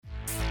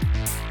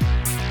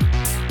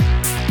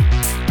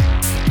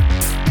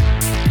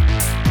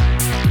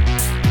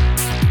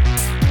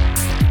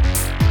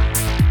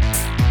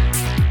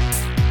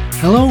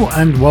Hello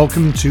and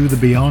welcome to the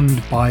Beyond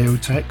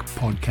Biotech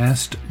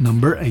podcast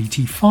number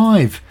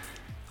 85.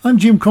 I'm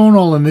Jim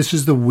Cornell and this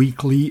is the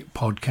weekly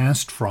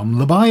podcast from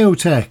the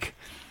biotech.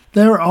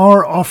 There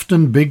are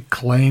often big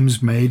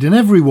claims made in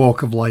every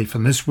walk of life,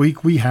 and this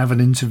week we have an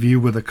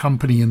interview with a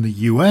company in the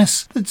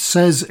US that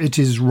says it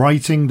is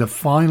writing the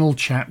final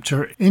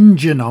chapter in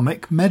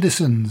genomic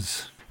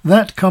medicines.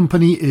 That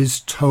company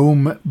is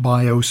Tome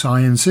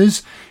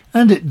Biosciences,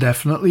 and it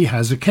definitely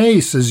has a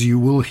case, as you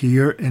will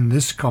hear in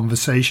this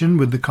conversation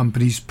with the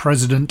company's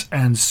president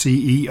and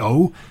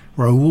CEO,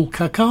 Rahul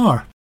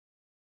Kakkar.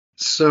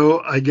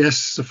 So I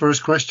guess the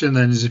first question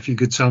then is if you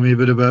could tell me a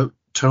bit about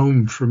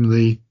Tome, from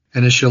the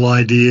initial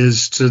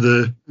ideas to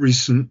the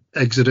recent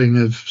exiting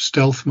of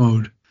stealth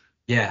mode.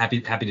 Yeah,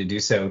 happy to do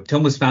so.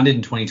 Tome was founded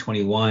in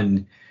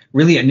 2021,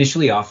 really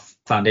initially off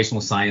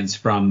foundational science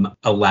from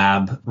a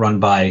lab run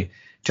by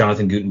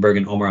Jonathan Gutenberg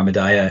and Omar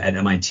Ahmadiyya at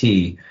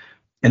MIT.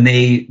 And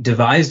they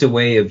devised a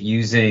way of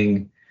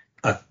using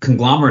a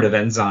conglomerate of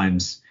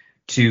enzymes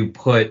to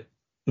put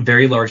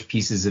very large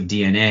pieces of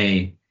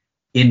DNA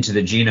into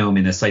the genome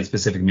in a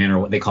site-specific manner,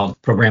 what they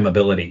called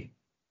programmability.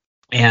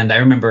 And I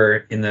remember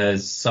in the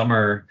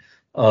summer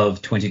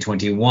of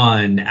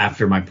 2021,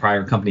 after my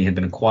prior company had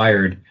been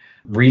acquired,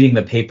 reading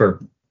the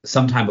paper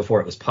sometime before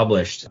it was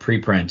published,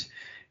 preprint,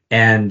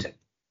 and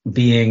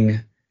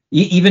being,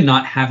 even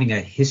not having a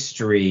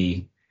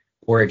history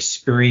or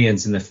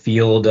experience in the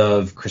field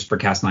of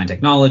CRISPR-Cas9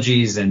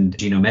 technologies and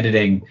genome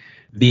editing,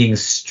 being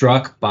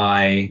struck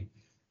by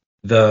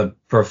the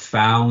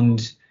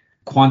profound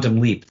quantum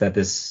leap that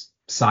this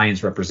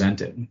science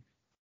represented.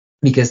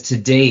 Because to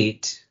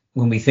date,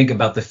 when we think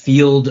about the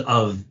field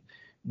of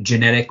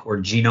genetic or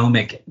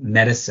genomic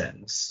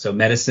medicines, so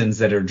medicines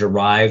that are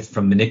derived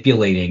from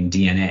manipulating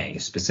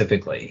DNA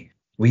specifically,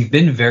 we've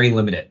been very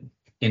limited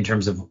in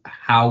terms of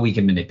how we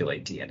can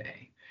manipulate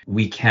DNA.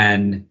 We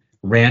can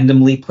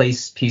randomly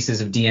place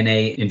pieces of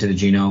DNA into the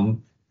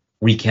genome.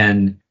 We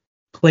can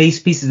place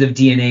pieces of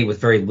DNA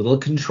with very little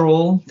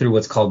control through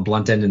what's called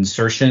blunt end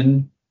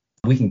insertion.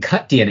 We can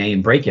cut DNA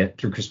and break it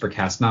through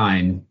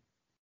CRISPR-Cas9.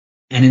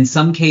 And in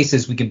some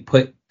cases, we can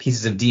put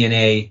pieces of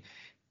DNA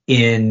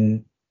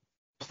in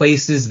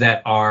places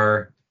that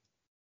are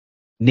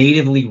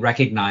natively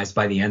recognized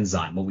by the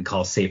enzyme, what we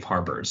call safe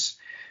harbors.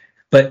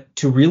 But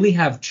to really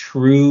have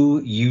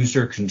true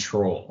user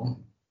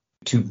control,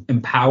 to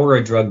empower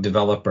a drug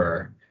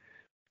developer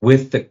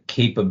with the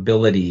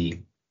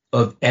capability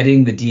of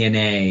editing the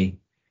DNA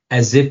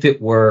as if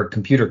it were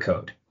computer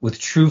code with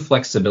true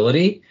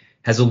flexibility,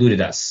 has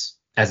eluded us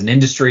as an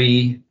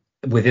industry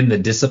within the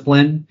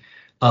discipline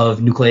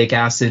of nucleic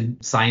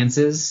acid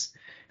sciences.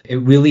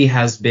 It really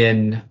has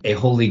been a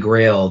holy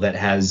grail that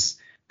has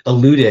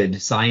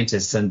eluded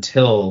scientists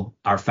until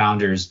our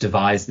founders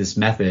devised this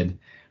method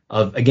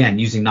of, again,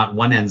 using not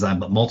one enzyme,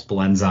 but multiple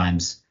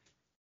enzymes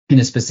in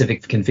a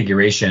specific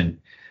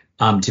configuration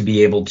to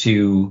be able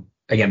to,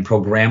 again,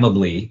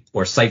 programmably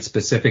or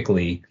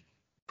site-specifically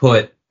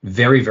put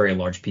very, very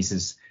large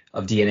pieces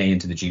of DNA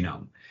into the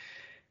genome.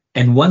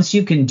 And once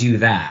you can do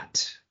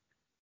that,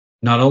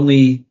 not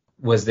only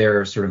was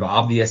there sort of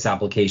obvious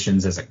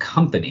applications as a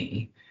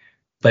company,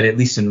 but at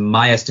least in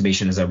my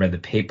estimation, as I read the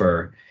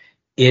paper,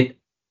 it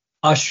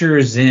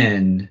ushers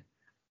in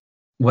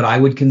what I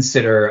would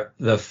consider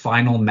the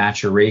final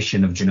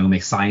maturation of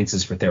genomic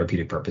sciences for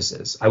therapeutic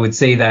purposes. I would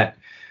say that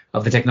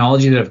of the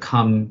technology that have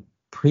come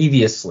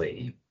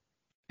previously,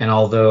 and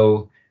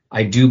although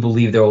I do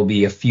believe there will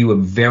be a few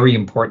very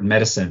important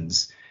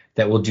medicines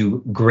that will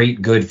do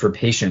great good for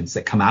patients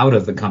that come out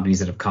of the companies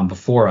that have come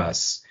before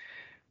us,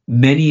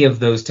 many of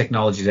those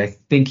technologies, I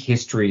think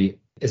history,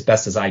 as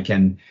best as I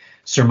can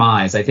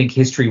surmise, I think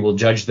history will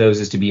judge those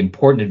as to be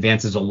important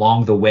advances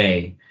along the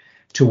way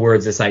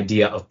towards this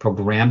idea of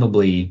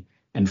programmably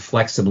and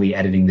flexibly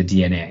editing the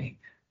DNA.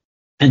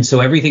 And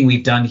so everything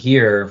we've done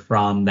here,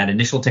 from that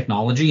initial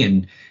technology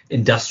and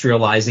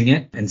industrializing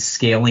it and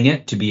scaling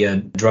it to be a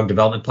drug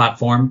development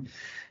platform,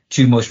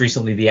 to most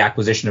recently the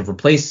acquisition of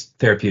Replace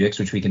Therapeutics,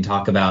 which we can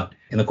talk about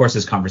in the course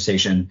of this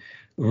conversation,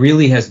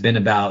 really has been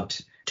about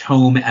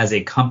Tome as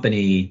a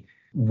company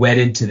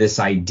wedded to this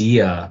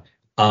idea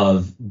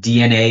of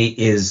DNA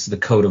is the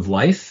code of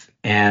life,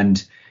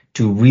 and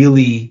to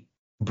really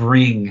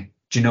bring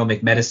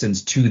genomic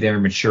medicines to their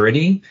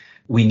maturity,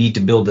 we need to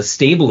build a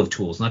stable of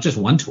tools, not just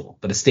one tool,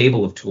 but a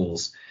stable of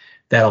tools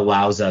that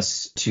allows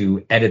us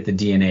to edit the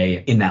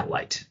DNA in that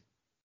light.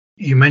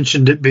 You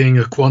mentioned it being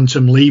a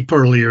quantum leap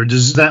earlier.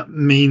 Does that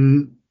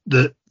mean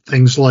that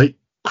things like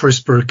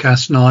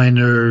CRISPR-Cas9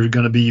 are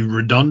going to be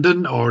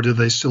redundant, or do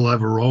they still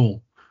have a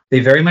role? They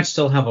very much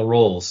still have a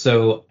role.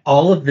 So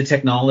all of the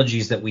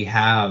technologies that we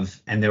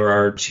have, and there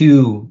are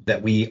two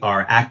that we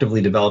are actively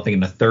developing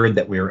and a third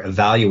that we're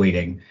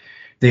evaluating,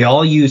 they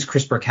all use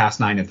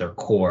CRISPR-Cas9 at their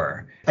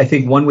core. I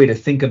think one way to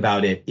think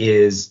about it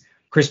is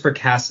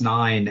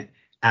CRISPR-Cas9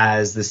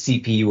 as the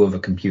CPU of a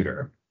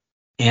computer.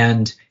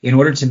 And in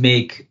order to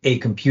make a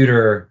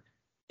computer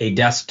a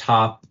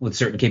desktop with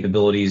certain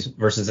capabilities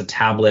versus a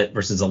tablet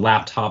versus a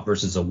laptop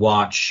versus a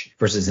watch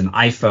versus an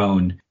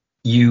iPhone,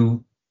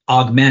 you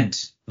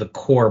augment the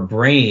core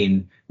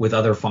brain with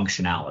other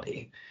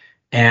functionality.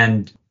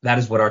 And that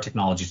is what our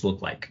technologies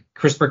look like.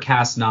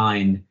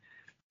 CRISPR-Cas9,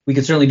 we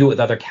could certainly do it with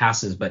other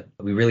Cases, but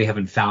we really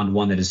haven't found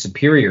one that is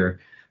superior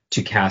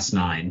to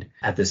Cas9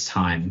 at this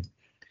time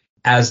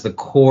as the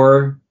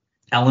core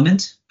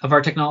element of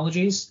our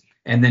technologies.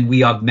 And then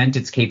we augment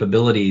its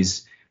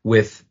capabilities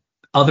with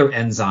other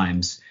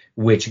enzymes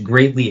which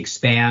greatly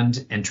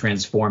expand and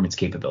transform its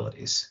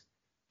capabilities.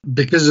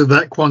 Because of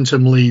that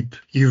quantum leap,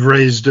 you've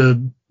raised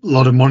a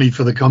lot of money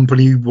for the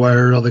company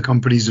where other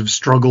companies have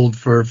struggled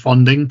for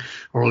funding,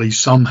 or at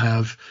least some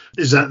have.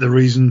 Is that the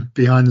reason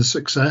behind the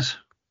success?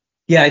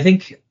 Yeah, I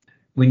think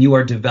when you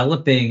are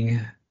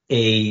developing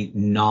a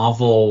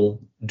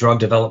novel drug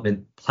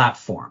development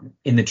platform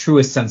in the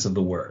truest sense of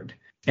the word,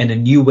 and a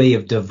new way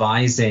of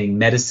devising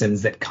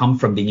medicines that come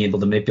from being able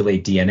to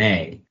manipulate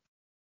DNA,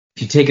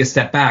 if you take a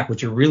step back,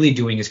 what you're really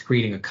doing is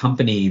creating a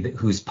company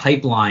whose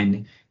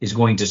pipeline is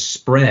going to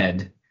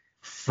spread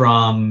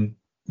from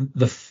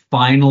the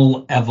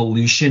final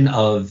evolution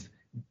of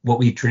what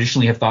we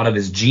traditionally have thought of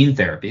as gene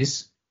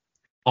therapies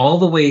all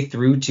the way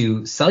through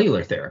to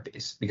cellular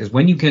therapies. Because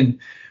when you can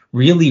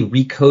really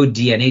recode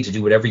DNA to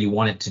do whatever you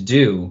want it to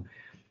do,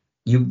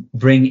 you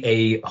bring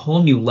a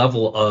whole new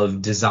level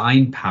of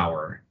design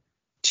power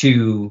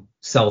to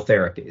cell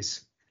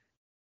therapies.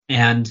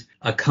 And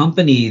a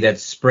company that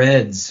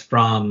spreads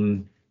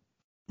from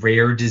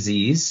rare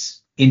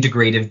disease,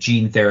 integrative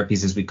gene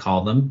therapies, as we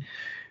call them,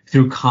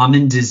 through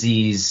common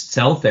disease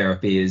cell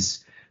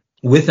therapies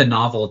with a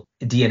novel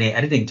DNA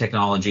editing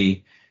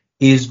technology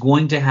is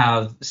going to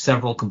have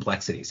several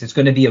complexities. It's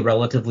going to be a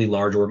relatively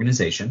large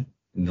organization,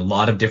 a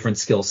lot of different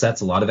skill sets,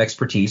 a lot of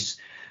expertise,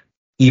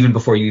 even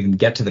before you even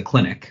get to the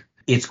clinic.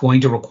 It's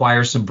going to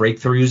require some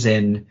breakthroughs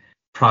in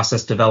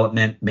process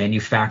development,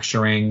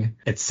 manufacturing,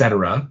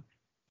 etc.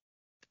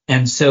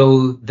 And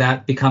so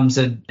that becomes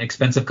an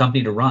expensive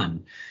company to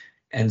run.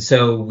 And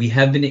so we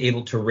have been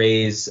able to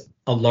raise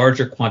a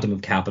larger quantum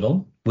of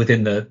capital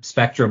within the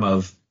spectrum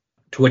of,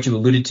 to what you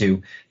alluded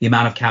to, the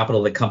amount of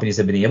capital that companies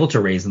have been able to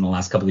raise in the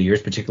last couple of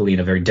years, particularly in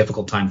a very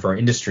difficult time for our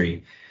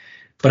industry.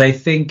 But I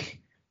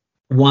think,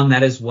 one,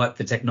 that is what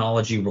the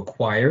technology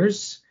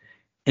requires.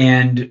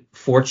 And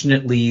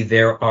fortunately,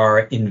 there are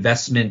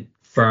investment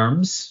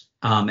firms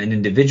and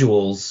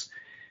individuals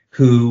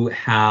who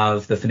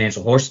have the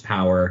financial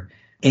horsepower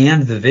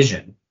and the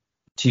vision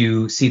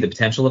to see the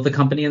potential of the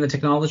company and the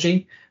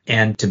technology,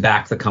 and to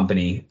back the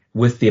company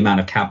with the amount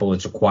of capital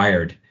it's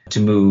required to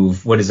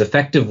move what is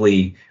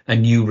effectively a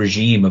new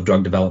regime of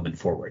drug development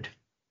forward.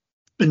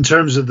 In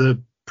terms of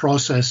the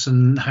process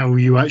and how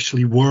you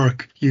actually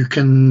work, you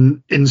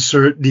can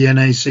insert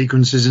DNA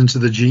sequences into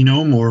the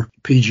genome, or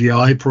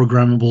PGI,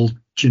 programmable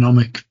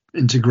genomic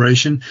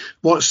integration.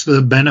 What's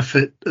the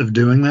benefit of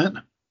doing that?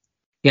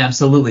 Yeah,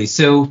 absolutely.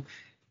 So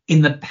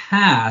in the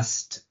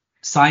past,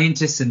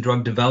 scientists and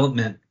drug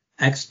development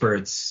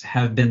experts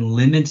have been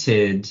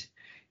limited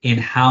in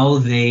how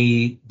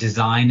they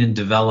design and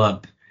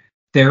develop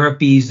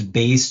therapies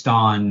based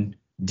on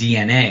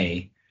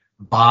DNA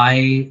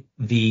by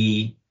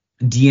the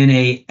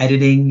DNA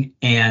editing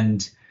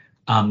and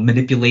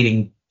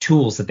manipulating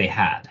tools that they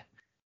had.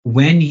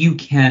 When you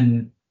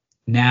can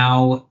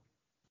now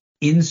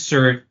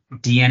insert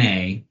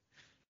DNA,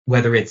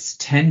 whether it's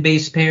 10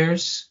 base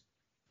pairs,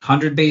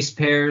 100 base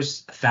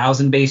pairs,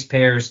 1,000 base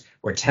pairs,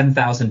 or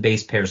 10,000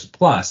 base pairs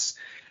plus,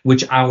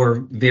 which our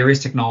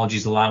various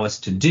technologies allow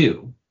us to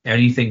do,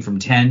 anything from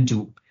 10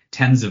 to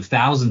tens of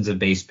thousands of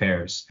base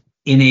pairs,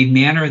 in a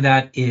manner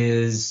that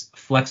is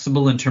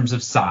flexible in terms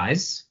of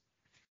size,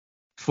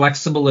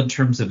 flexible in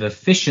terms of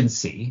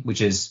efficiency,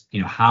 which is,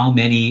 how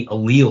many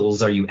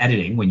alleles are you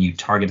editing when you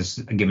target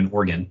a given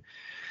organ,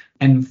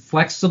 and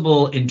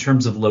flexible in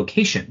terms of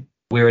location,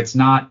 where it's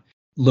not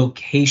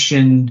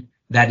location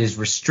that is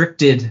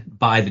restricted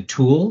by the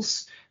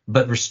tools,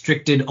 but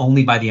restricted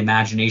only by the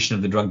imagination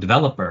of the drug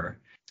developer.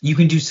 You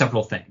can do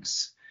several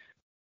things.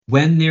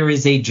 When there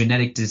is a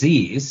genetic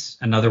disease,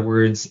 in other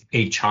words,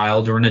 a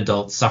child or an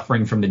adult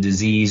suffering from a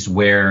disease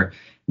where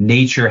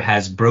nature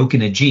has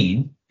broken a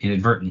gene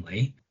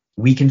inadvertently,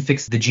 we can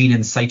fix the gene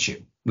in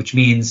situ, which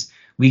means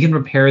we can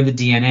repair the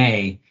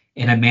DNA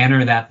in a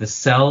manner that the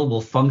cell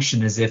will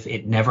function as if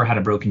it never had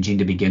a broken gene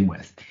to begin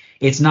with.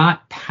 It's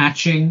not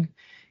patching.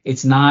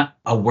 It's not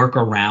a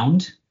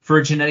workaround for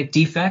a genetic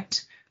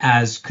defect,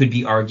 as could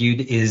be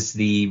argued is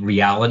the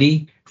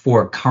reality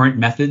for current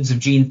methods of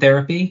gene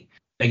therapy.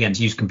 Again,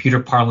 to use computer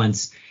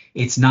parlance,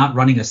 it's not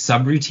running a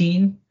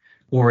subroutine,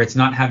 or it's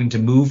not having to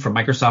move from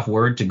Microsoft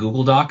Word to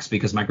Google Docs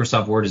because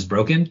Microsoft Word is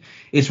broken.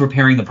 It's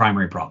repairing the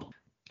primary problem.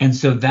 And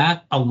so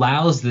that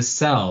allows the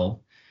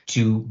cell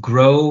to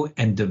grow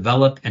and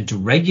develop and to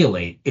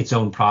regulate its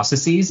own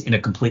processes in a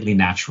completely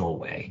natural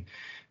way.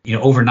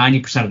 Over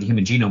 90% of the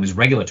human genome is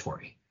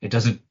regulatory. It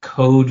doesn't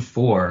code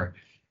for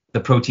the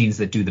proteins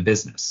that do the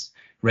business.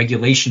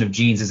 Regulation of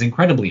genes is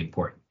incredibly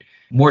important.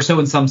 More so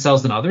in some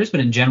cells than others, but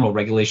in general,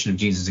 regulation of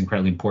genes is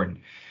incredibly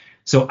important.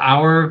 So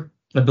our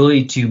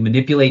ability to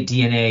manipulate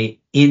DNA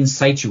in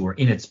situ, or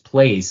in its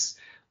place,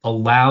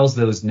 allows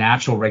those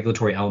natural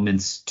regulatory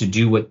elements to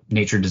do what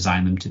nature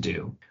designed them to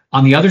do.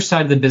 On the other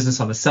side of the business,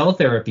 on the cell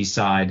therapy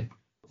side,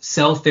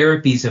 cell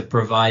therapies have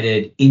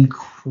provided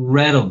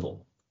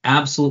incredible,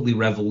 absolutely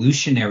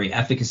revolutionary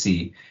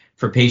efficacy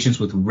for patients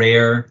with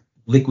rare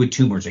liquid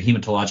tumors or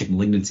hematologic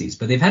malignancies,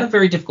 but they've had a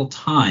very difficult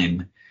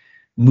time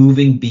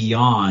moving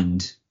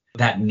beyond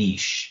that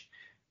niche.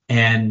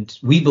 And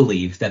we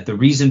believe that the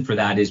reason for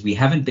that is we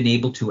haven't been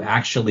able to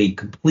actually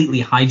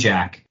completely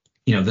hijack,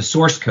 the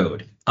source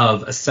code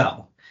of a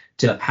cell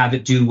to have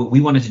it do what we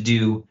wanted to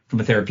do from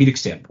a therapeutic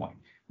standpoint,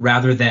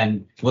 rather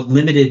than what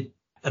limited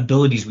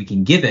abilities we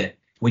can give it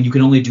when you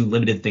can only do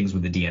limited things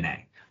with the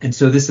DNA. And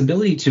so this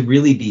ability to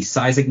really be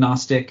size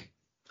agnostic,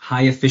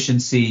 high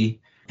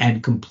efficiency,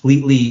 and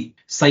completely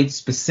site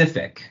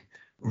specific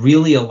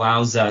really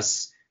allows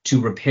us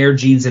to repair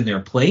genes in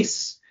their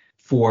place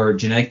for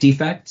genetic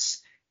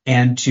defects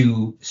and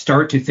to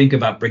start to think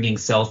about bringing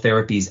cell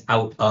therapies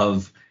out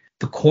of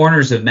the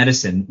corners of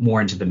medicine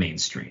more into the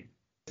mainstream.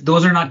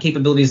 Those are not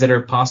capabilities that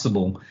are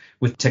possible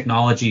with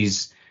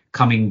technologies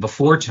coming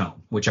before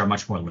Tome, which are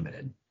much more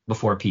limited,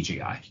 before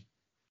PGI.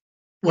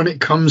 When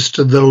it comes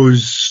to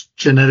those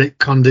genetic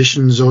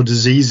conditions or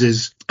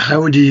diseases,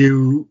 how do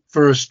you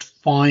first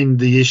find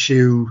the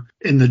issue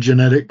in the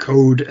genetic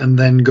code and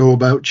then go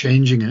about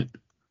changing it?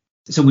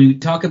 So we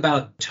talk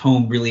about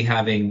Tome really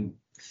having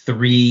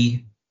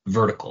three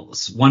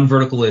verticals. One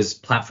vertical is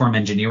platform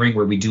engineering,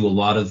 where we do a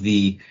lot of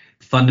the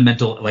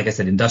fundamental, like I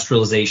said,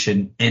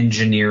 industrialization,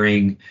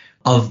 engineering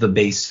of the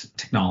base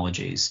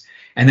technologies.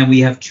 And then we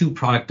have two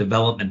product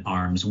development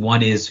arms.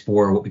 One is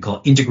for what we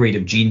call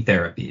integrative gene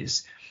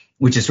therapies,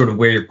 which is sort of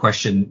where your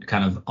question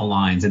kind of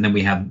aligns. And then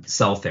we have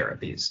cell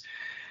therapies.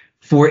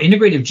 For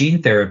integrative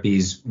gene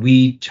therapies,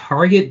 we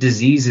target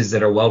diseases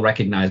that are well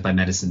recognized by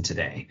medicine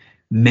today.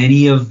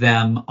 Many of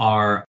them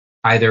are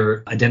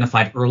either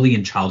identified early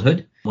in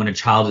childhood, when a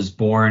child is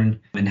born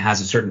and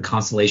has a certain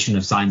constellation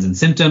of signs and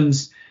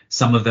symptoms.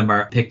 Some of them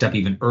are picked up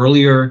even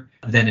earlier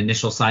than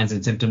initial signs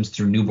and symptoms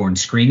through newborn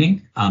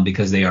screening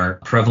because they are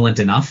prevalent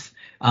enough.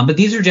 But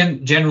these are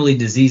generally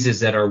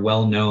diseases that are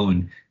well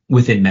known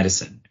within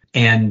medicine.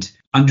 And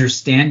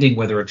understanding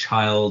whether a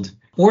child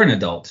or an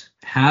adult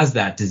has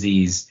that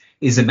disease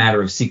is a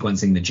matter of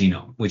sequencing the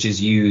genome, which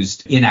is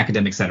used in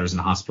academic centers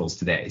and hospitals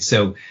today.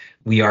 So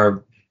we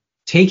are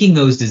taking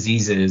those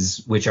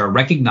diseases, which are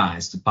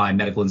recognized by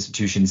medical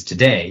institutions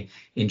today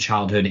in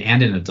childhood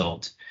and in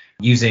adult,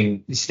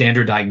 using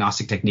standard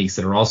diagnostic techniques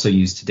that are also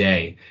used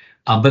today,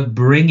 but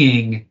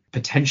bringing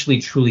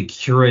potentially truly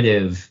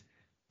curative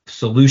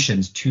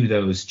solutions to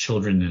those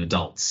children and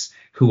adults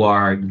who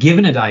are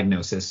given a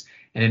diagnosis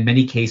and in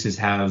many cases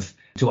have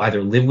to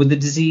either live with the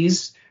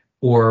disease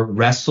or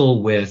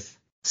wrestle with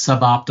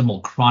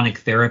suboptimal chronic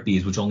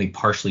therapies which only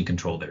partially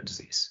control their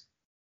disease.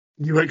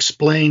 You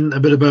explain a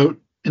bit about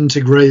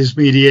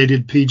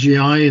integrase-mediated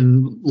PGI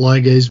and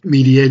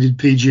ligase-mediated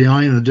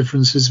PGI and the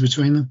differences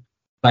between them?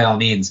 By all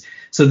means.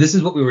 So this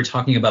is what we were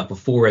talking about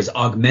before, is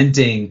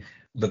augmenting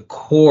the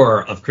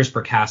core of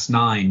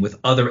CRISPR-Cas9 with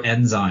other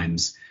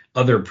enzymes,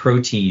 other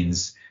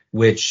proteins,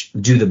 which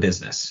do the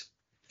business.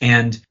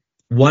 And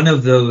one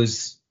of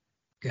those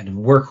kind of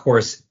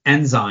workhorse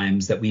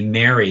enzymes that we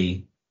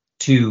marry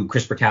to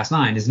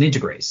CRISPR-Cas9 is an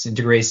integrase.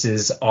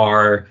 Integrases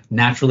are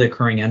naturally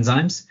occurring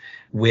enzymes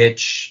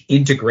which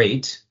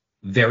integrate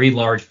very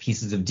large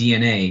pieces of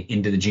DNA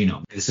into the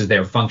genome. This is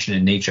their function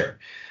in nature.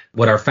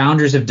 What our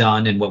founders have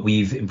done and what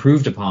we've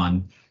improved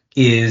upon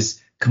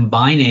is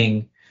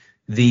combining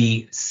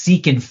the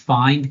seek and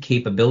find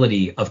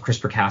capability of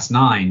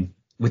CRISPR-Cas9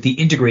 with the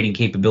integrating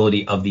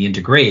capability of the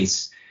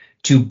integrase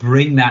to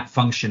bring that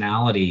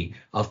functionality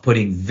of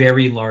putting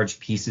very large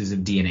pieces of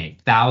DNA,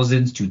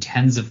 thousands to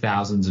tens of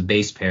thousands of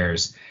base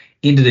pairs,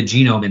 into the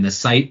genome in the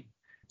site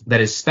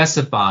that is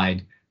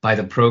specified by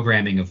the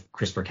programming of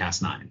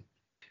CRISPR-Cas9.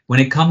 When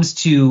it comes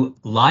to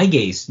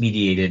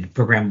ligase-mediated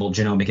programmable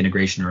genomic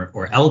integration,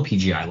 or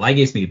LPGI,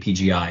 ligase-mediated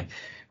PGI,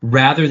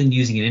 rather than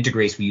using an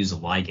integrase, we use a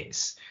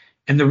ligase.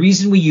 And the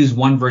reason we use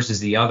one versus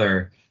the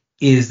other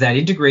is that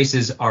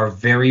integrases are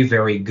very,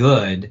 very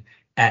good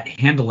at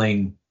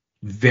handling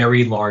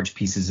very large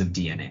pieces of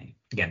DNA.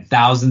 Again,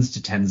 thousands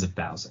to tens of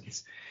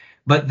thousands.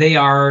 But they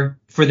are,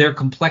 for their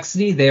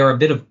complexity, they are a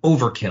bit of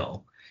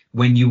overkill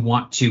when you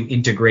want to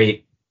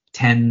integrate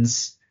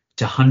tens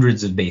to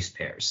hundreds of base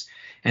pairs.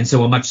 And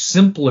so a much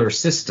simpler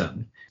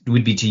system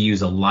would be to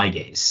use a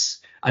ligase,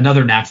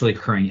 another naturally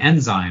occurring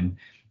enzyme,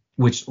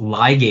 which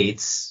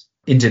ligates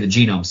into the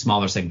genome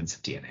smaller segments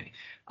of DNA.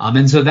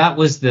 And so that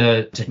was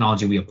the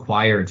technology we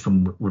acquired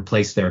from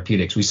Replace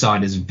Therapeutics. We saw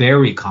it as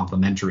very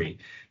complementary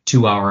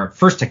to our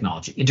first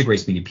technology,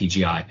 integrase-mediated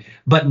PGI,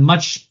 but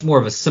much more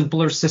of a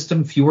simpler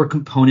system, fewer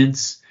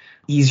components,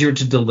 easier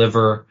to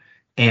deliver,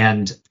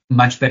 and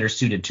much better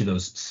suited to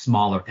those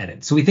smaller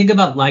edits. So we think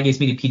about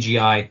ligase-mediated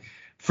PGI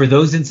for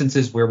those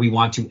instances where we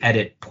want to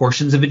edit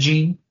portions of a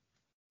gene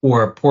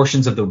or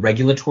portions of the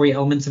regulatory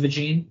elements of a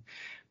gene,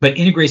 but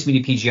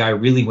integrase-mediated PGI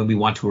really when we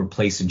want to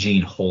replace a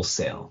gene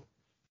wholesale.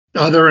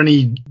 Are there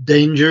any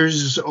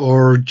dangers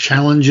or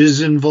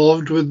challenges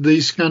involved with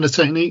these kind of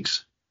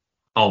techniques?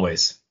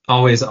 Always,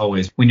 always,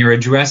 always. When you're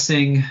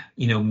addressing,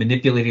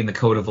 manipulating the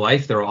code of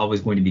life, there are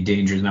always going to be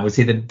dangers. And I would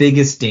say the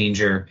biggest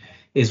danger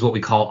is what we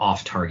call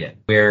off target,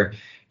 where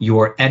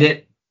your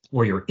edit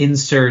or your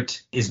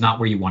insert is not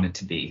where you want it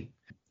to be.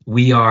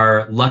 We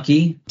are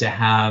lucky to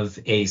have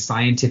a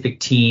scientific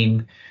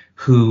team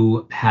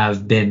who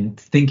have been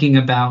thinking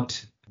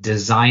about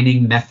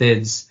designing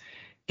methods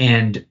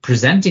and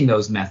presenting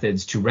those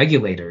methods to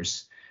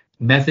regulators,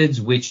 methods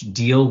which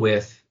deal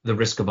with the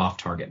risk of off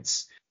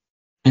targets.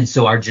 And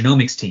so our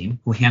genomics team,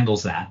 who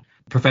handles that,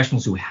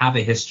 professionals who have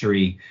a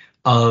history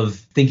of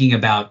thinking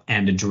about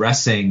and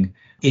addressing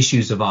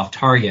issues of off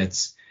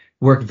targets,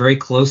 work very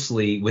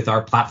closely with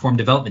our platform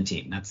development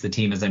team. That's the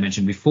team, as I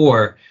mentioned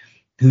before,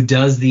 who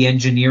does the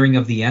engineering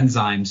of the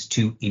enzymes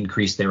to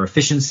increase their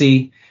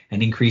efficiency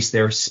and increase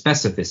their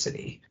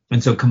specificity.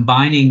 And so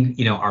combining,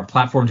 our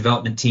platform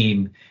development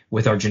team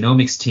with our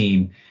genomics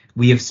team,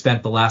 we have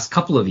spent the last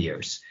couple of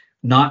years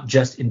not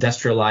just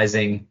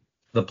industrializing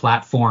the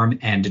platform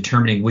and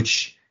determining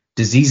which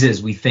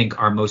diseases we think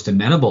are most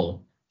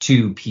amenable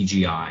to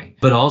PGI,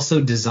 but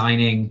also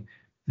designing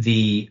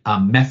the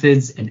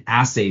methods and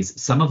assays,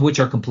 some of which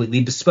are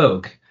completely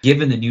bespoke,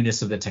 given the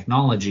newness of the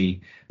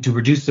technology, to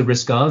reduce the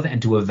risk of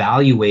and to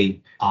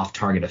evaluate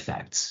off-target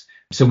effects.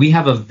 So we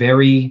have a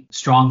very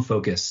strong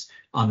focus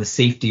on the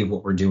safety of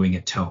what we're doing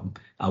at Tome.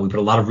 We put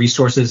a lot of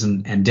resources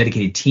and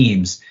dedicated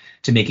teams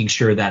to making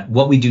sure that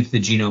what we do to the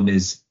genome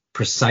is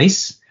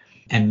precise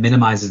and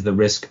minimizes the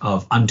risk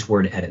of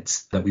untoward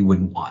edits that we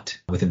wouldn't want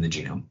within the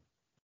genome.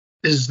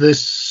 Is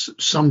this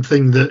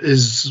something that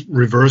is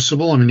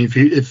reversible? I mean,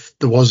 if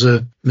there was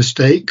a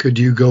mistake, could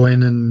you go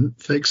in and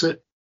fix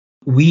it?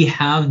 We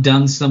have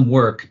done some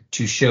work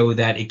to show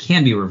that it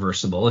can be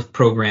reversible if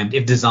programmed,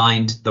 if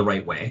designed the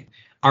right way.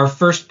 Our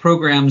first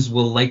programs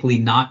will likely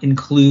not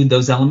include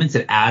those elements.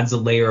 It adds a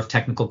layer of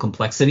technical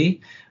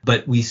complexity,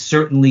 but we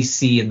certainly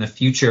see in the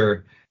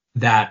future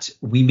that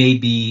we may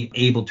be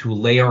able to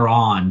layer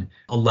on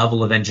a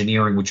level of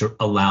engineering which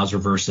allows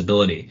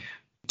reversibility.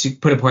 To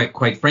put it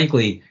quite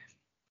frankly,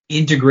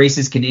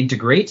 integrases can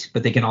integrate,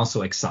 but they can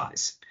also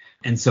excise.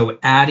 And so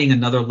adding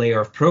another layer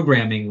of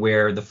programming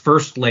where the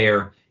first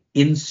layer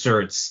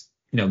inserts,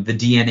 the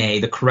DNA,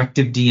 the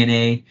corrective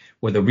DNA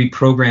or the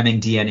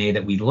reprogramming DNA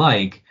that we'd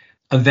like,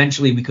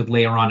 eventually we could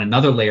layer on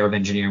another layer of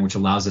engineering which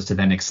allows us to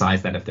then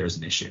excise that if there's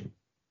an issue.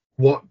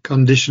 What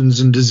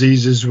conditions and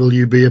diseases will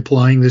you be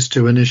applying this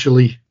to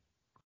initially?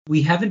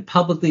 We haven't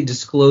publicly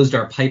disclosed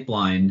our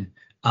pipeline,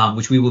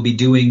 which we will be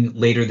doing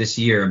later this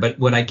year. But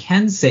what I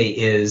can say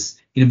is,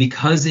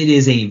 because it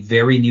is a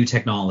very new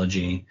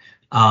technology,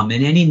 and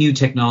any new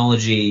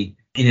technology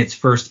in its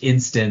first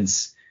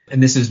instance,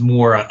 and this is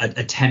more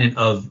a tenet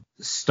of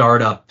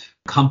startup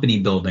company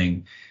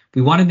building,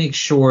 we want to make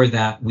sure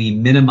that we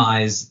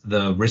minimize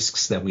the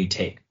risks that we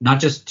take, not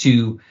just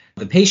to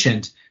the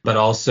patient, but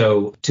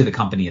also to the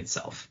company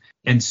itself.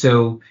 And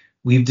so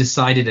we've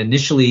decided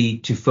initially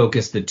to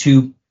focus the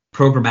two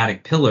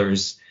programmatic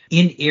pillars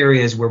in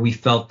areas where we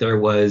felt there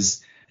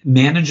was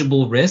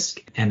manageable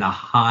risk and a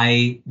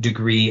high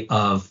degree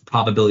of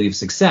probability of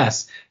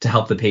success to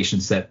help the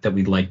patients that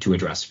we'd like to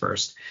address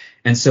first.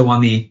 And so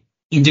on the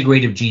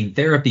integrative gene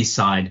therapy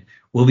side,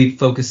 we'll be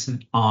focused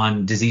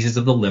on diseases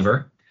of the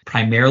liver,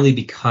 primarily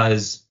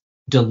because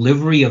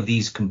delivery of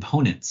these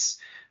components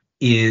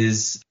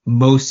is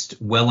most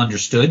well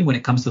understood when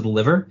it comes to the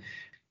liver.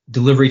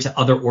 Delivery to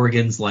other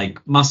organs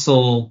like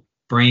muscle,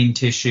 brain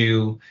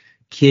tissue,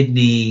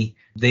 kidney,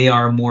 they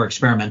are more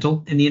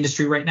experimental in the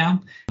industry right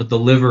now, but the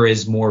liver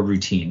is more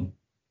routine.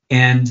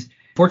 And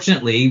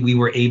fortunately, we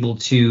were able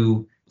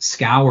to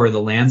scour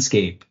the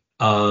landscape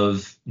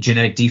of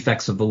genetic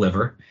defects of the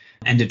liver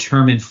and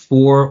determine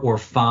 4 or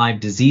 5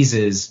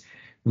 diseases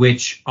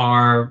which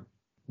are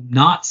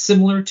not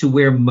similar to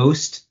where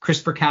most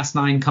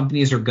CRISPR-Cas9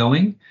 companies are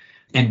going.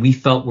 And we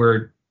felt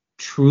were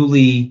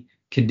truly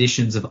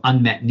conditions of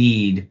unmet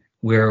need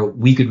where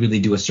we could really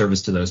do a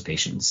service to those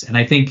patients. And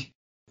I think,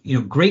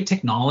 great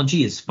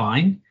technology is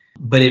fine,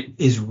 but it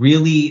is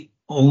really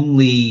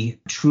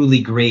only truly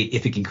great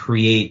if it can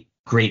create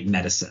great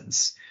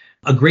medicines.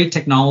 A great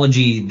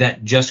technology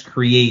that just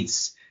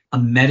creates a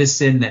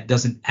medicine that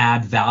doesn't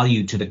add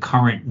value to the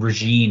current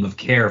regime of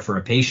care for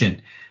a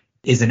patient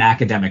is an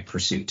academic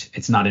pursuit.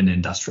 It's not an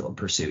industrial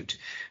pursuit.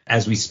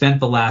 As we spent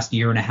the last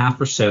year and a half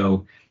or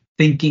so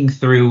thinking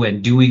through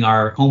and doing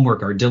our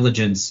homework, our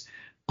diligence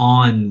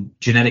on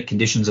genetic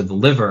conditions of the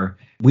liver,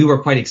 we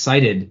were quite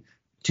excited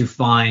to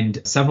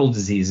find several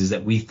diseases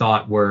that we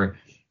thought were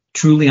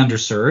truly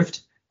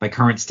underserved by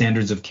current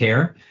standards of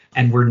care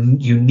and were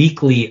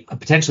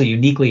potentially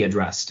uniquely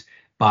addressed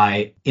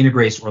by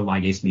integrase or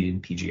ligase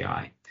mediated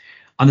PGI.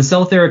 On the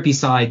cell therapy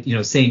side,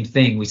 same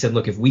thing. We said,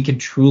 look, if we could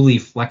truly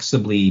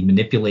flexibly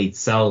manipulate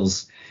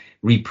cells,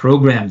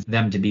 reprogram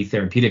them to be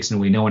therapeutics,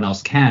 and we no one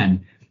else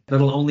can,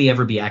 that'll only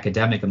ever be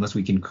academic unless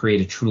we can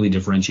create a truly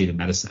differentiated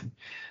medicine.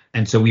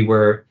 And so we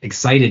were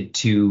excited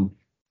to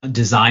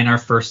design our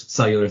first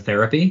cellular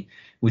therapy,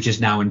 which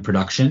is now in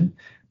production,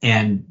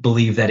 and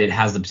believe that it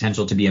has the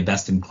potential to be a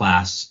best in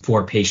class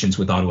for patients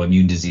with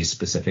autoimmune disease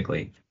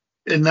specifically.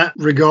 In that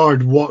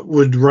regard, what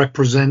would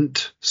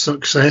represent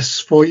success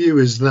for you?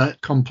 Is that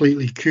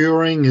completely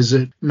curing? Is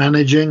it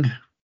managing?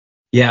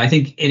 Yeah, I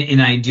think in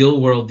an ideal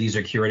world, these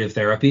are curative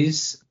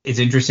therapies. It's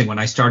interesting. When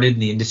I started in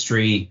the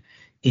industry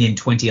in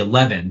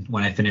 2011,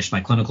 when I finished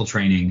my clinical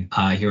training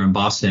here in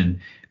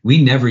Boston,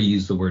 we never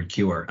used the word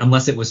cure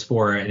unless it was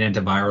for an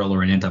antiviral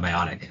or an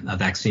antibiotic, a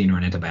vaccine or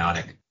an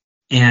antibiotic.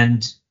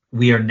 And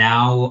we are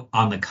now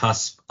on the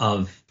cusp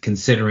of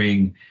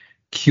considering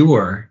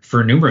cure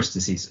for numerous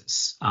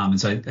diseases.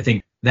 And so I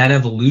think that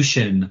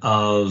evolution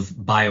of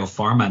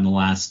biopharma in the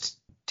last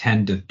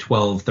 10 to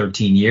 12,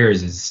 13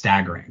 years is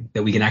staggering,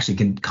 that we can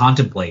actually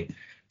contemplate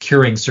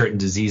curing certain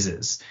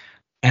diseases.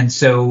 And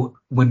so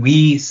when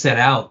we set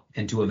out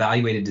and to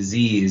evaluate a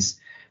disease,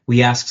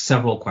 we ask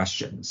several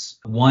questions.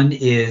 One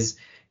is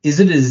it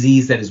a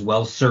disease that is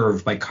well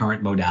served by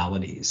current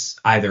modalities,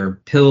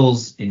 either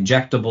pills,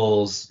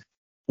 injectables,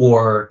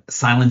 or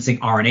silencing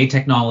RNA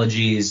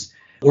technologies,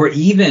 or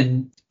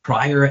even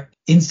prior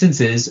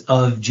instances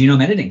of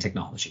genome editing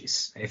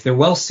technologies? If they're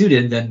well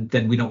suited,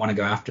 then we don't want to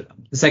go after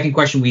them. The second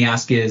question we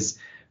ask is,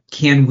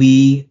 can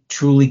we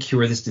truly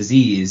cure this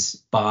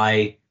disease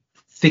by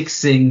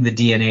fixing the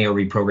DNA or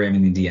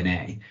reprogramming the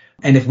DNA?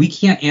 And if we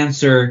can't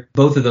answer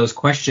both of those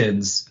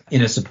questions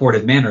in a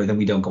supportive manner, then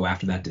we don't go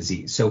after that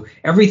disease. So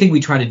everything we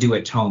try to do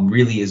at Tome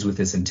really is with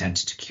this intent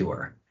to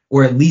cure,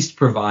 or at least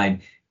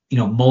provide,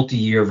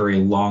 multi-year, very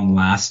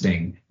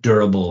long-lasting,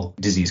 durable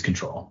disease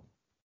control.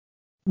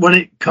 When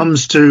it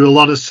comes to a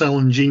lot of cell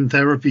and gene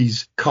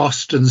therapies,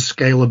 cost and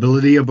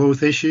scalability are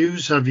both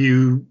issues. Have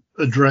you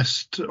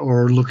addressed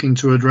or looking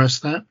to address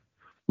that?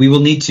 We will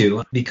need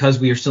to, because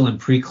we are still in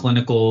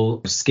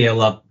preclinical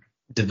scale-up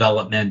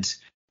development.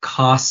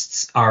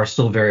 Costs are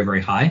still very,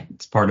 very high.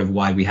 It's part of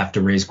why we have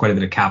to raise quite a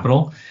bit of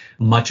capital,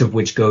 much of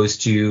which goes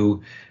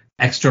to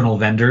external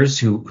vendors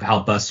who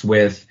help us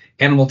with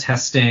animal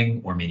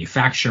testing or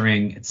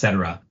manufacturing, et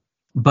cetera.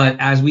 But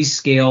as we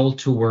scale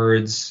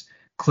towards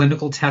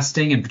clinical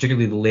testing, and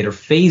particularly the later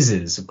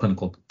phases of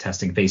clinical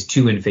testing, phase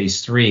 2 and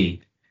phase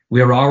 3,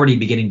 we are already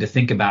beginning to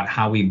think about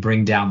how we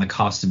bring down the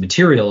cost of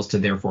materials to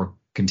therefore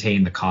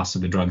contain the cost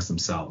of the drugs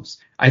themselves.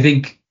 I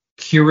think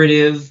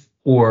curative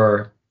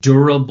or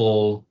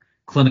durable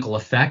clinical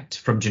effect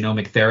from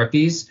genomic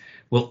therapies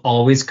will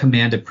always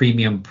command a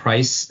premium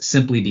price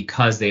simply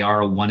because they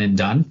are a one and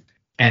done,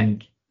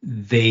 and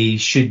they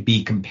should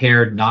be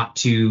compared not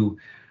to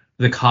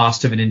the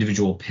cost of an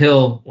individual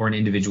pill or an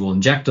individual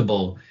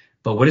injectable,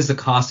 but what is the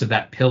cost of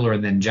that pill or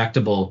an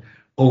injectable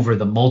over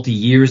the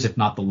multi-years, if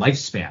not the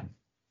lifespan,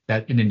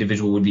 that an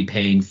individual would be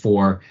paying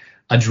for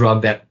a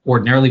drug that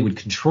ordinarily would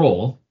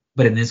control,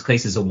 but in this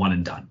case is a one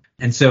and done.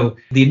 And so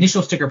the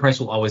initial sticker price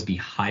will always be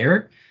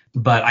higher,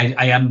 but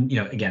I am,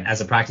 again,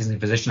 as a practicing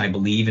physician, I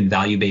believe in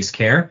value-based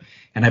care,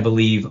 and I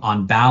believe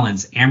on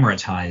balance,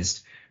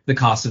 amortized, the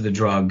cost of the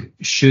drug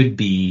should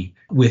be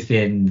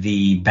within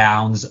the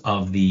bounds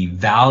of the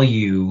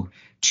value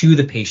to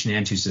the patient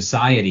and to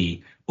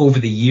society over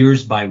the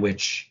years by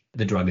which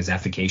the drug is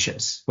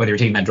efficacious, whether you're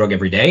taking that drug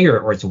every day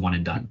or it's a one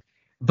and done.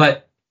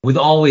 But with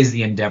always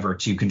the endeavor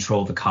to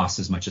control the cost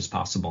as much as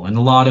possible. And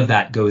a lot of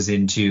that goes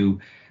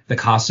into the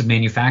cost of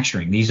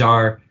manufacturing. These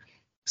are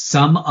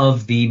some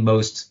of the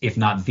most, if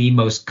not the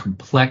most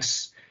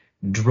complex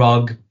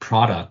drug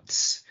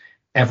products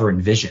ever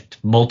envisioned.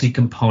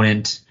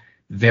 Multi-component,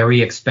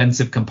 very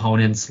expensive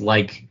components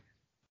like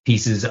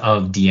pieces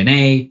of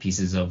DNA,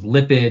 pieces of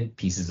lipid,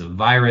 pieces of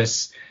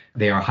virus.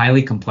 They are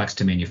highly complex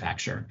to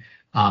manufacture.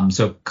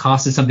 So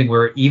cost is something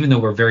where, even though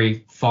we're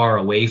very far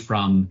away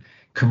from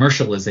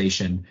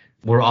commercialization,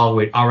 we're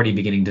already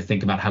beginning to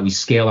think about how we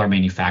scale our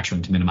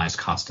manufacturing to minimize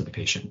cost to the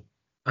patient.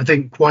 I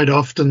think quite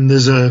often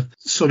there's a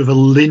sort of a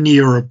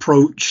linear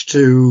approach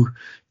to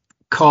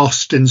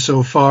cost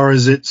insofar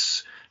as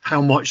it's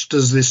how much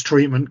does this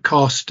treatment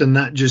cost, and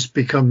that just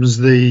becomes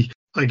the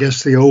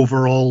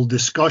overall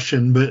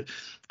discussion. But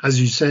as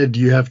you said,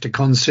 you have to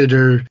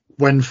consider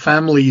when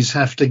families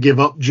have to give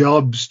up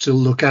jobs to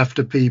look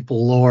after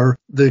people, or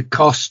the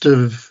cost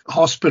of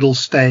hospital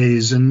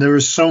stays. And there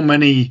are so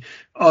many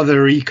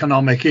other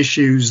economic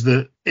issues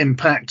that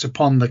impact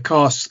upon the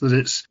costs that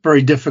it's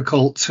very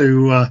difficult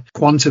to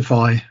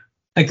quantify.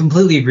 I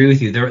completely agree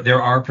with you.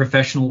 There are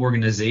professional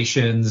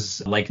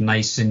organizations like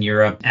NICE in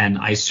Europe and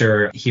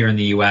ICER here in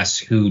the US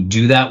who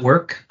do that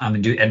work,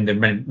 and there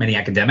are many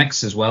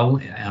academics as well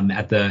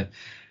at the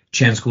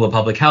Chan School of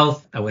Public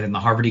Health within the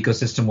Harvard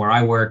ecosystem where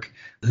I work,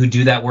 who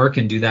do that work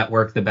and do that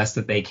work the best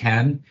that they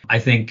can. I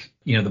think,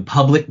 the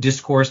public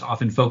discourse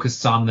often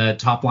focuses on the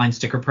top line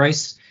sticker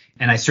price.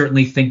 And I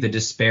certainly think the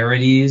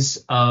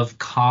disparities of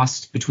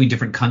cost between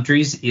different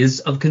countries is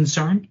of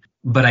concern.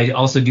 But I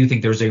also do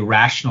think there's a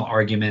rational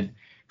argument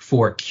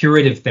for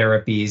curative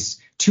therapies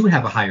to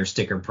have a higher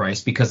sticker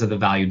price because of the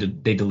value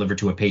they deliver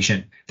to a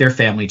patient, their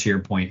family, to your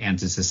point, and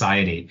to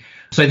society.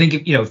 So I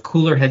think if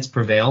cooler heads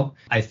prevail,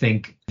 I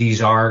think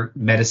these are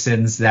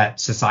medicines that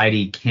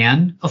society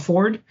can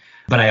afford.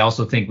 But I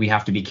also think we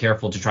have to be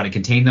careful to try to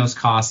contain those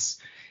costs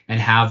and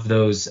have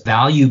those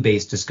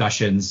value-based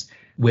discussions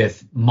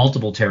with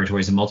multiple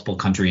territories and multiple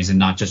countries, and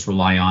not just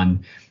rely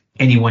on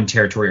any one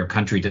territory or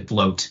country to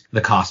float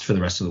the cost for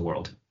the rest of the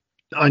world.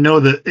 I know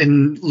that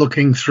in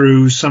looking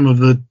through some of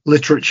the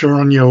literature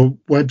on your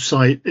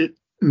website, it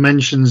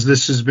mentions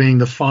this as being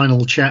the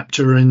final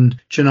chapter in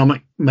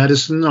genomic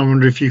medicine. I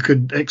wonder if you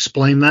could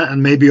explain that,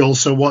 and maybe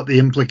also what the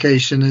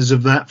implication is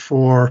of that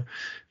for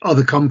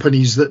other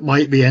companies that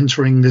might be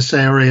entering this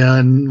area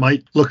and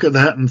might look at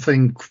that and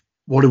think,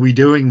 what are we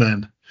doing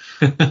then?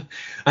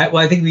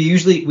 I think we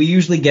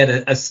usually get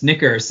a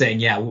snicker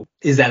saying, yeah,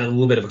 is that a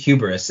little bit of a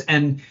hubris?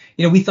 And,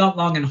 we thought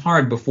long and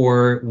hard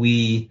before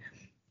we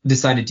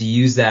decided to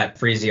use that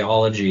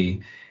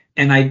phraseology.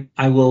 And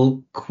I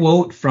will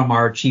quote from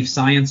our chief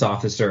science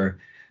officer,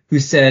 who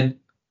said,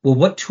 well,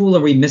 what tool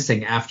are we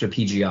missing after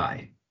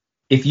PGI?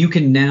 If you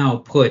can now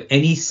put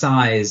any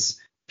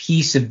size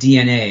piece of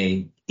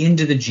DNA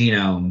into the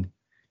genome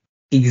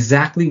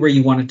exactly where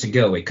you want it to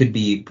go, it could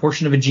be a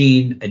portion of a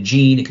gene,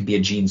 it could be a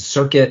gene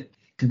circuit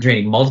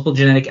containing multiple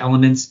genetic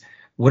elements.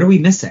 What are we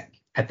missing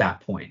at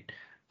that point?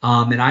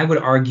 And I would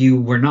argue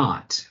we're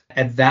not.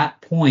 At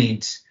that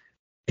point,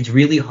 it's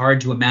really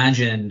hard to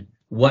imagine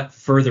what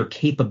further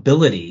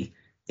capability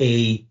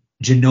a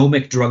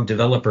genomic drug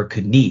developer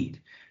could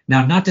need.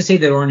 Now, not to say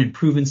there aren't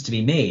improvements to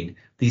be made.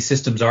 These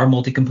systems are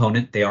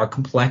multi-component, they are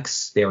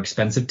complex, they are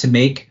expensive to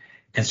make,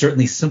 and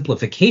certainly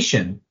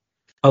simplification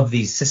of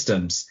these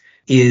systems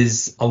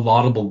is a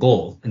laudable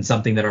goal and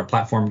something that our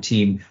platform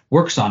team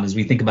works on as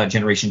we think about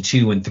generation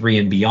 2 and 3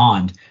 and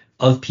beyond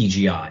of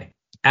PGI.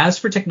 As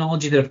for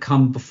technology that have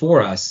come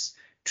before us,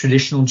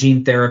 traditional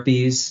gene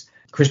therapies,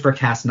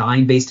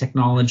 CRISPR-Cas9 based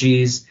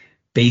technologies,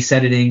 base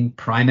editing,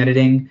 prime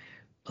editing,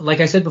 like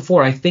I said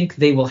before, I think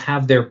they will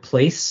have their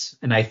place,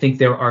 and I think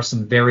there are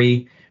some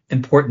very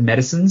important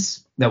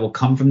medicines that will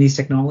come from these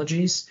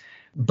technologies.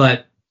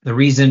 But the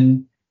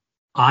reason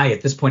I,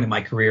 at this point in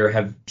my career,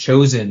 have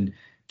chosen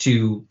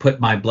to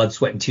put my blood,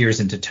 sweat, and tears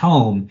into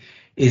Tome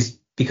is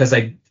because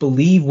I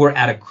believe we're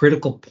at a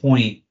critical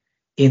point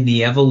in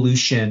the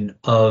evolution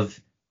of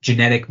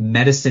genetic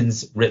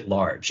medicines writ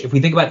large. If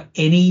we think about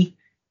any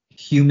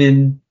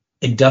human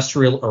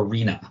industrial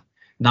arena,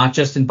 not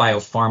just in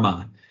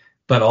biopharma,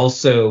 but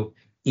also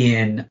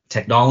in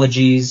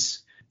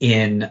technologies,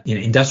 in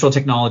industrial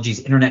technologies,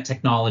 internet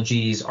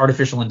technologies,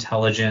 artificial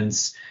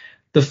intelligence,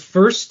 the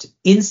first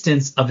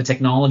instance of a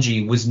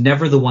technology was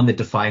never the one that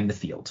defined the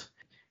field.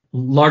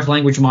 Large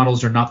language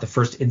models are not the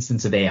first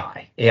instance of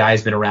AI. AI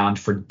has been around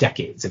for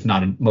decades, if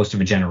not most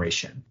of a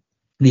generation.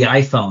 The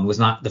iPhone was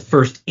not the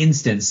first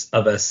instance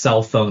of a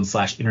cell phone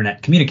 /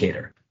 internet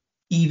communicator.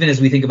 Even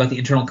as we think about the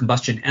internal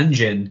combustion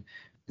engine,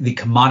 the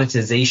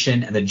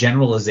commoditization and the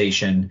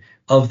generalization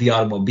of the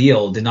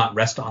automobile did not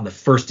rest on the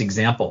first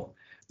example.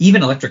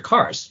 Even electric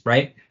cars,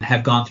 right,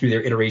 have gone through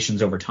their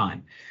iterations over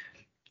time.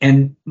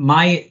 And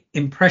my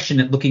impression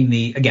at looking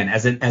again,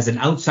 as an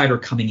outsider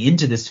coming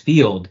into this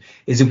field,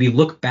 is if we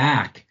look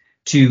back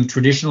to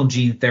traditional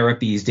gene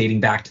therapies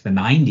dating back to the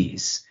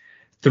 90s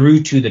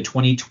through to the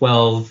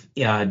 2012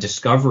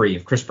 discovery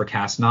of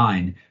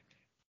CRISPR-Cas9,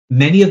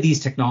 many of these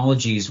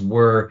technologies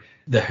were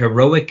the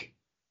heroic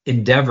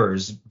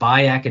endeavors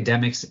by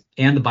academics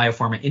and the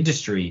biopharma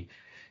industry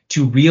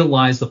to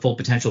realize the full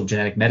potential of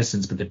genetic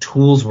medicines, but the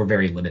tools were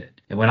very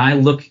limited. And when I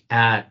look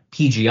at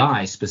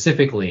PGI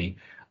specifically,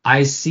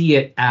 I see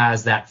it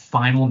as that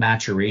final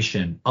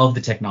maturation of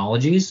the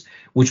technologies,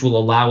 which will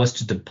allow us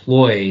to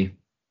deploy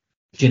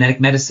genetic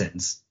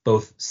medicines,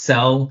 both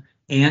cell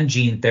and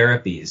gene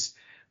therapies,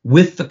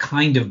 with the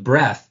kind of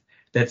breadth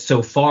that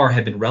so far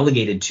have been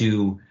relegated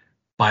to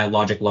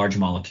biologic large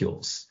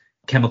molecules,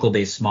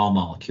 chemical-based small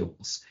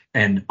molecules,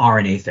 and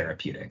RNA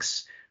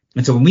therapeutics.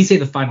 And so when we say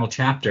the final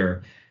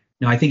chapter,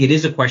 I think it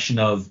is a question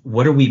of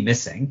what are we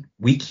missing?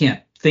 We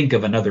can't think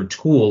of another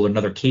tool,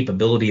 another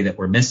capability that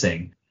we're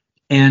missing.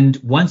 And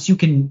once you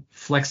can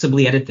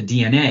flexibly edit the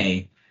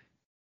DNA,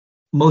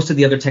 most of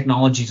the other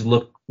technologies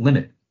look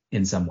limited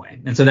in some way.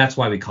 And so that's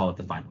why we call it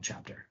the final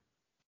chapter.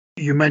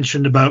 You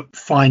mentioned about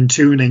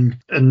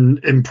fine-tuning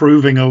and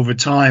improving over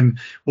time.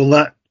 Will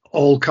that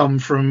all come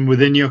from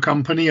within your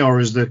company, or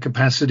is there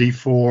capacity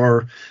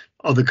for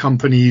other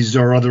companies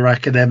or other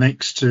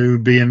academics to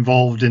be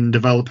involved in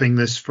developing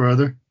this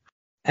further?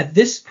 At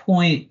this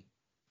point,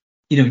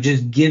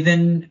 just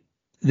given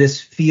this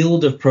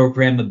field of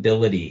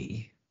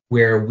programmability,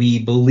 where we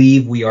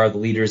believe we are the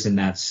leaders in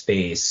that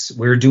space,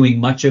 we're doing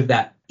much of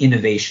that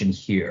innovation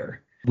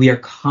here. We are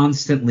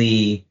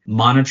constantly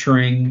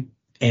monitoring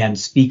and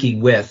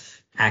speaking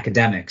with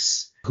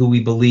academics who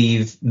we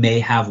believe may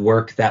have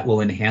work that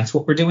will enhance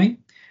what we're doing.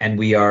 And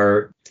we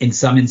are, in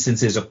some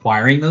instances,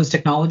 acquiring those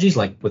technologies,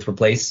 like with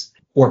Replace,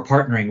 or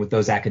partnering with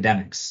those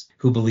academics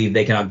who believe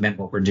they can augment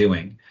what we're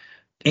doing.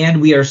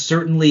 And we are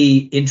certainly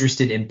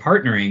interested in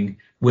partnering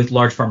with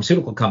large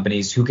pharmaceutical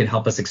companies who can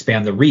help us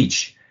expand the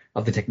reach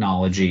of the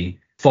technology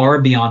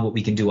far beyond what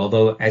we can do.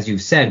 Although, as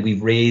you've said,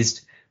 we've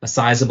raised a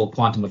sizable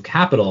quantum of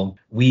capital,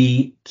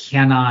 we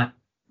cannot,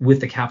 with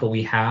the capital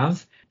we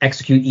have,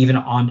 execute even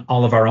on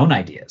all of our own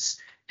ideas.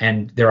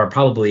 And there are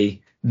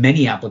probably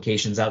many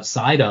applications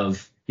outside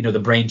of, the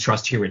brain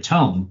trust here at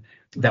Tome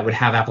that would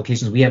have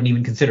applications we haven't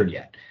even considered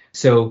yet.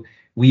 So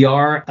we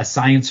are a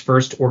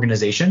science-first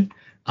organization,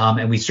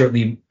 and we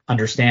certainly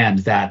understand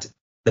that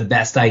the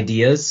best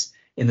ideas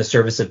in the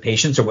service of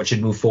patients or what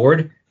should move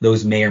forward,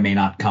 those may or may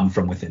not come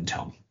from within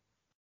Tome.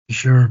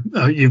 Sure.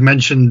 You've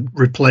mentioned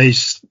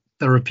Replace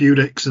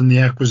Therapeutics and the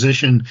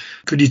acquisition.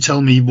 Could you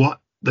tell me what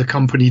the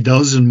company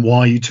does and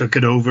why you took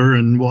it over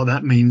and what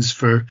that means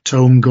for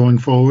Tome going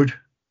forward?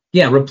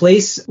 Yeah,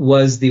 Replace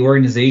was the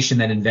organization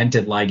that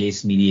invented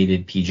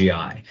ligase-mediated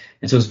PGI.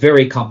 And so it's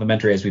very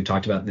complementary, as we've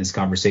talked about in this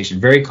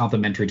conversation, very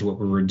complementary to what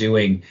we were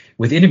doing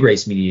with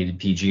integrase-mediated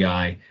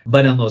PGI,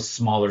 but on those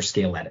smaller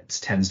scale edits,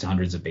 tens to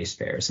hundreds of base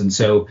pairs. And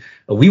so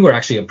we were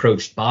actually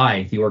approached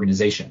by the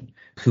organization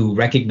who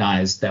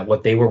recognized that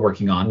what they were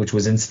working on, which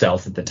was in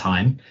stealth at the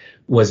time,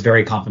 was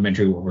very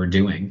complementary to what we're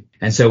doing.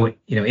 And so,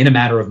 in a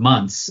matter of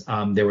months,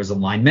 there was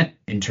alignment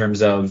in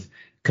terms of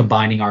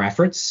combining our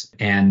efforts.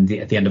 And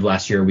at the end of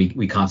last year,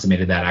 we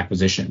consummated that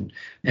acquisition.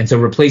 And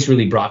so Replace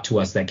really brought to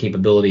us that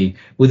capability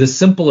with a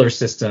simpler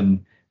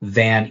system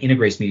than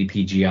integrase-mediated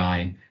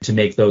PGI to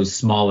make those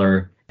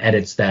smaller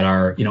edits that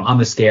are, on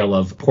the scale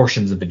of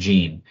portions of a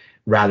gene,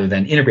 rather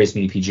than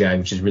integrase-mediated PGI,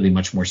 which is really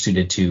much more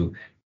suited to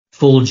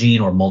full gene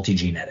or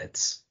multi-gene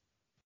edits.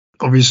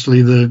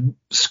 Obviously, the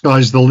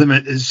sky's the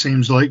limit, it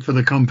seems like, for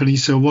the company.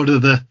 So what are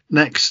the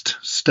next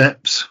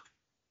steps?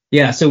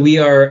 Yeah, so we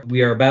are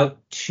about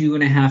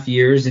 2.5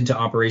 years into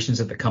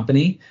operations at the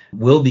company.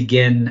 We'll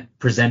begin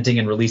presenting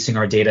and releasing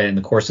our data in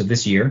the course of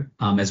this year,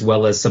 as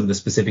well as some of the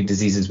specific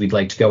diseases we'd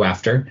like to go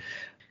after.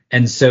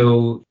 And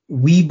so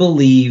we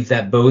believe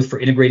that both for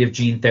integrative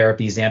gene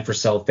therapies and for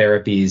cell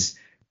therapies,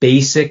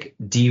 basic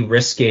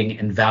de-risking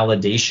and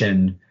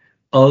validation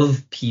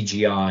of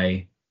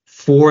PGI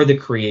for the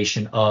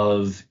creation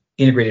of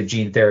integrative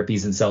gene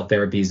therapies and cell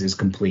therapies is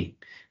complete.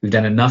 We've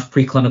done enough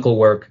preclinical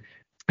work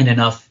and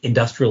enough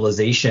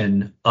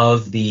industrialization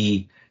of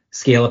the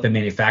scale-up and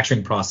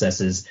manufacturing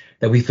processes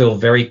that we feel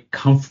very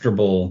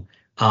comfortable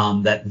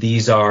that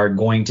these are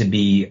going to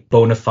be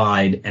bona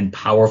fide and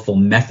powerful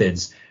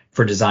methods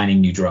for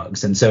designing new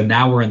drugs. And so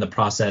now we're in the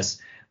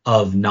process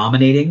of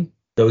nominating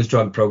those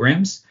drug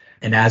programs.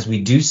 And as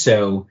we do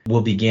so,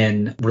 we'll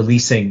begin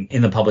releasing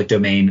in the public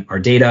domain our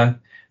data,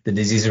 the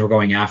diseases we're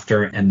going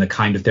after, and the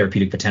kind of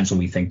therapeutic potential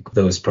we think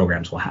those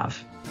programs will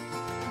have.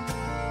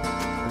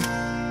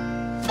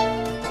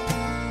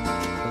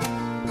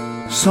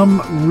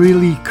 Some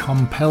really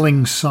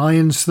compelling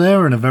science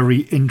there and a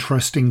very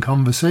interesting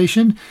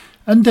conversation,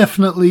 and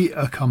definitely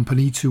a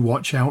company to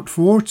watch out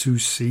for to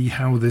see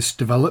how this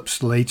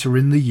develops later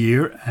in the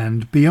year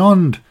and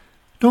beyond.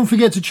 Don't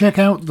forget to check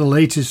out the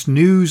latest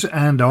news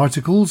and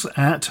articles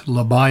at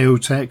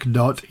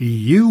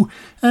labiotech.eu,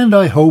 and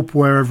I hope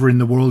wherever in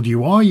the world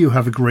you are, you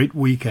have a great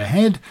week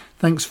ahead.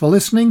 Thanks for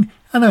listening,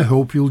 and I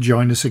hope you'll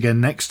join us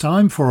again next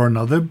time for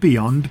another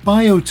Beyond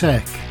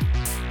Biotech.